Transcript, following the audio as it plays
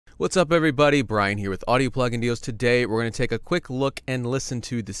What's up everybody, Brian here with Audio Plugin Deals. Today we're going to take a quick look and listen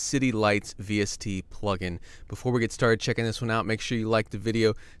to the City Lights VST plugin. Before we get started checking this one out, make sure you like the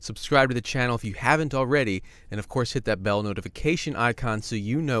video, subscribe to the channel if you haven't already, and of course hit that bell notification icon so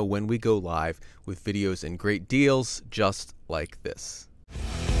you know when we go live with videos and great deals just like this.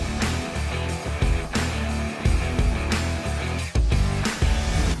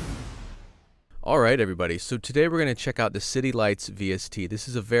 Alright everybody, so today we're going to check out the City Lights VST. This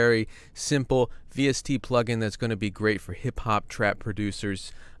is a very simple VST plugin that's going to be great for hip-hop trap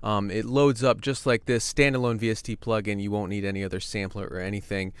producers. It loads up just like this standalone VST plugin. You won't need any other sampler or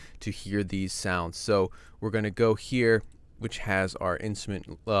anything to hear these sounds. So we're going to go here, which has our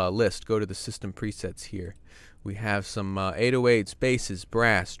instrument list. Go to the system presets here. We have some 808s, basses,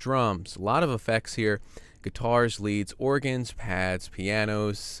 brass, drums, a lot of effects here. Guitars, leads, organs, pads,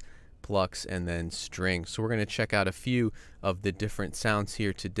 pianos, plucks, and then strings. So we're going to check out a few of the different sounds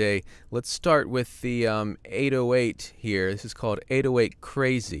here today. Let's start with the 808 here. This is called 808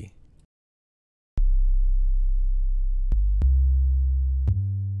 Crazy.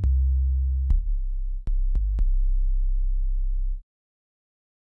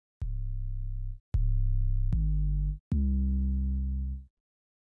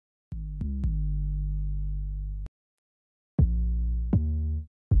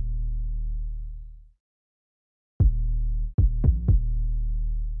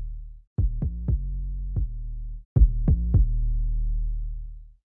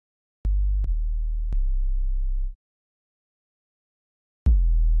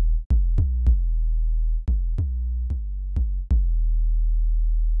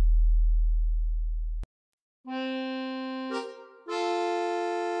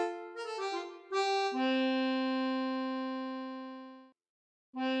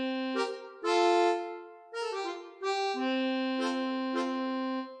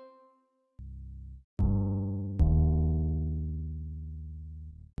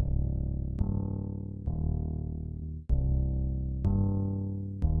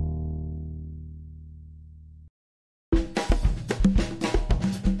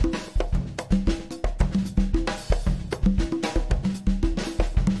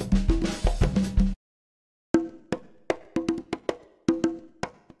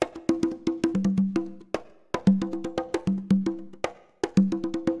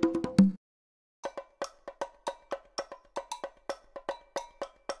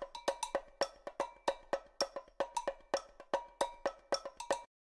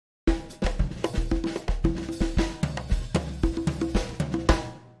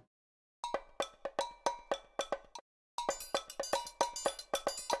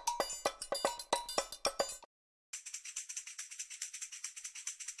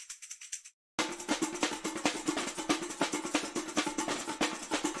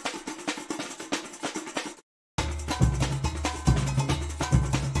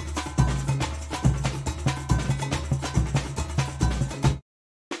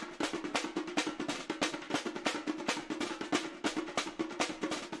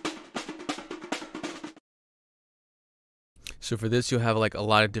 So for this, you'll have like a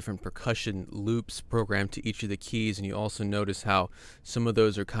lot of different percussion loops programmed to each of the keys, and you also notice how some of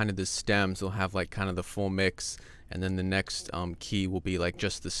those are kind of the stems. They'll have like kind of the full mix, and then the next key will be like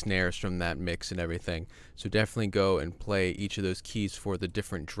just the snares from that mix and everything. So definitely go and play each of those keys for the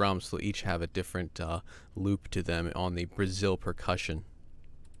different drums. They'll each have a different loop to them on the Brazil percussion.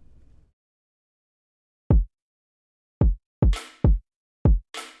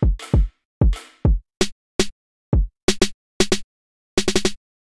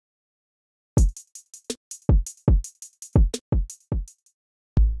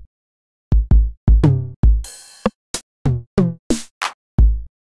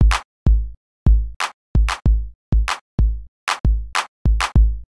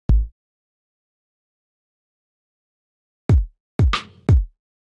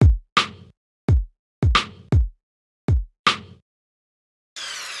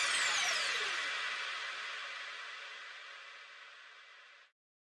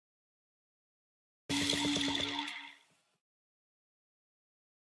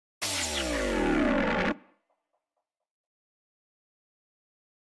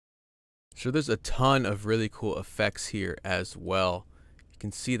 So there's a ton of really cool effects here as well. You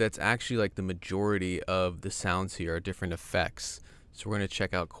can see that's actually like the majority of the sounds here are different effects. So we're going to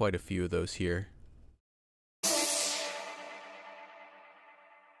check out quite a few of those here.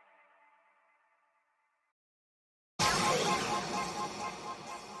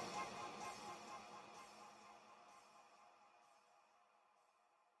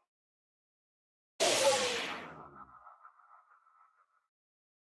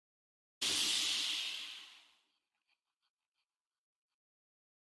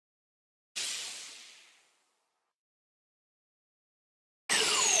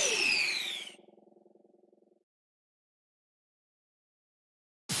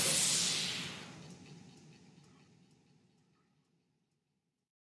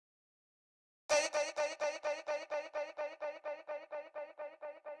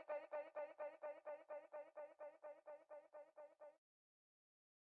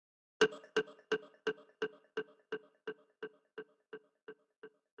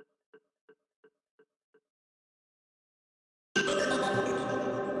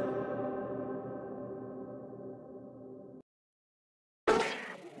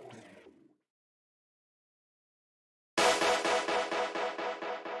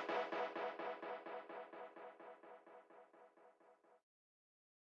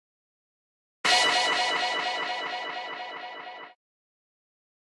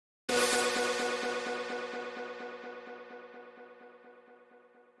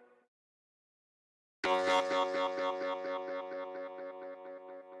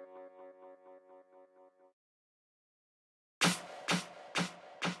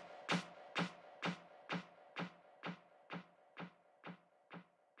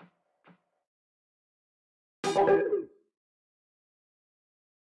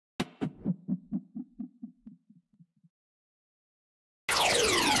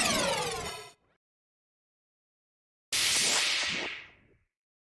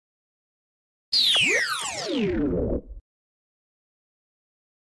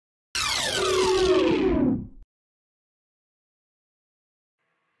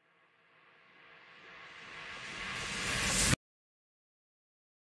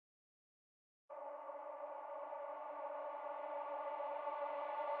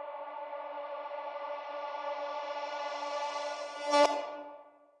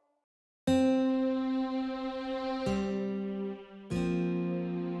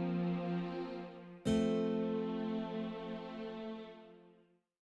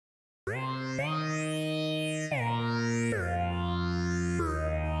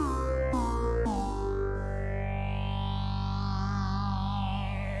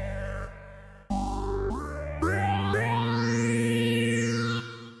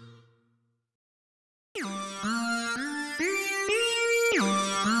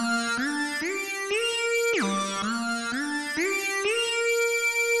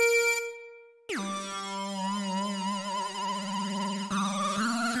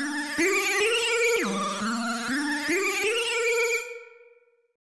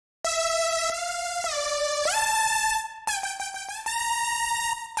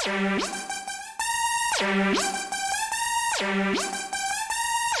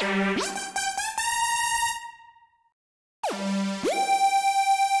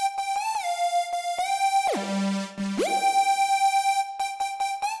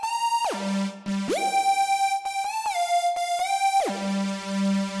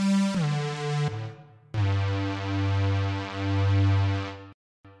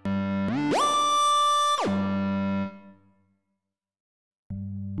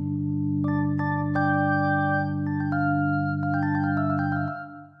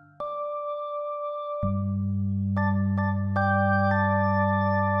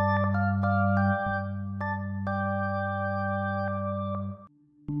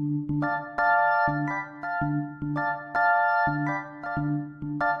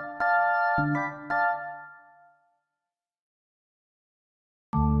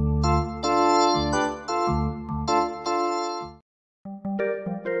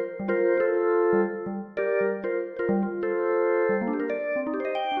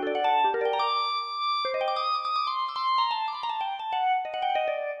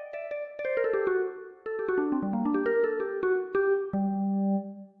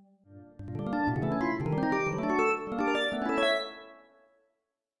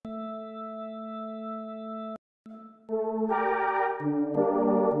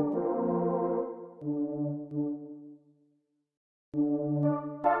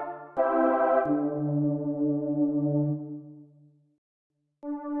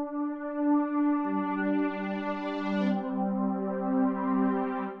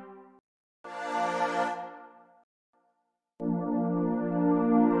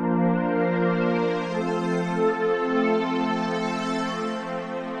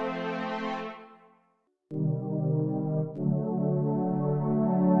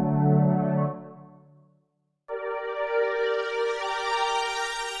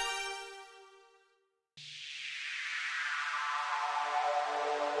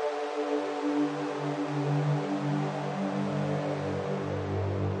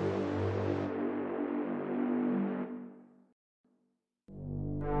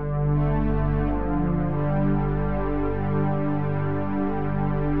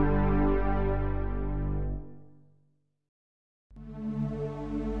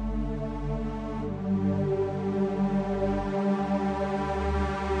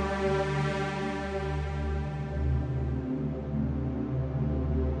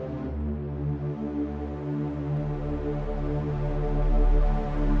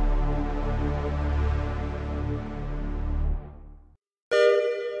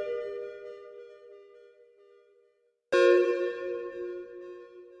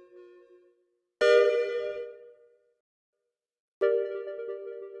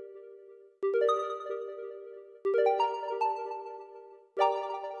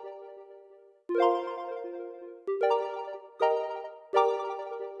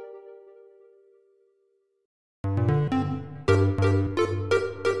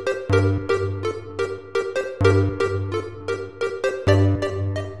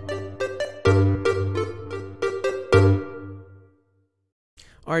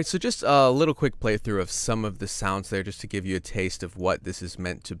 Alright, so just a little quick playthrough of some of the sounds there just to give you a taste of what this is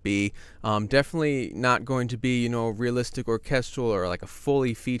meant to be. Definitely not going to be, realistic orchestral or like a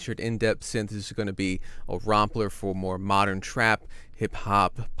fully featured in-depth synth. This is going to be a rompler for more modern trap,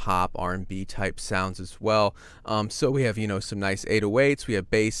 hip-hop, pop, R&B type sounds as well. So we have, some nice 808s, we have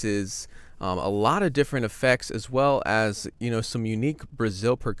basses, a lot of different effects, as well as some unique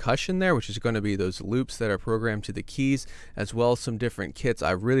Brazil percussion there, which is going to be those loops that are programmed to the keys, as well as some different kits.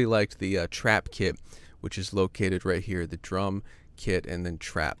 I really liked the trap kit, which is located right here, the drum kit and then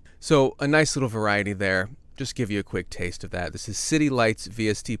trap. So a nice little variety there. Just give you a quick taste of that. This is City Lights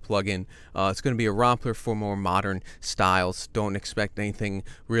VST plugin. It's going to be a rompler for more modern styles. Don't expect anything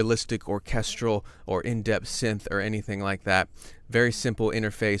realistic, orchestral, or in-depth synth or anything like that. Very simple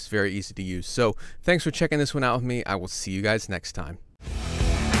interface, very easy to use. So thanks for checking this one out with me. I will see you guys next time.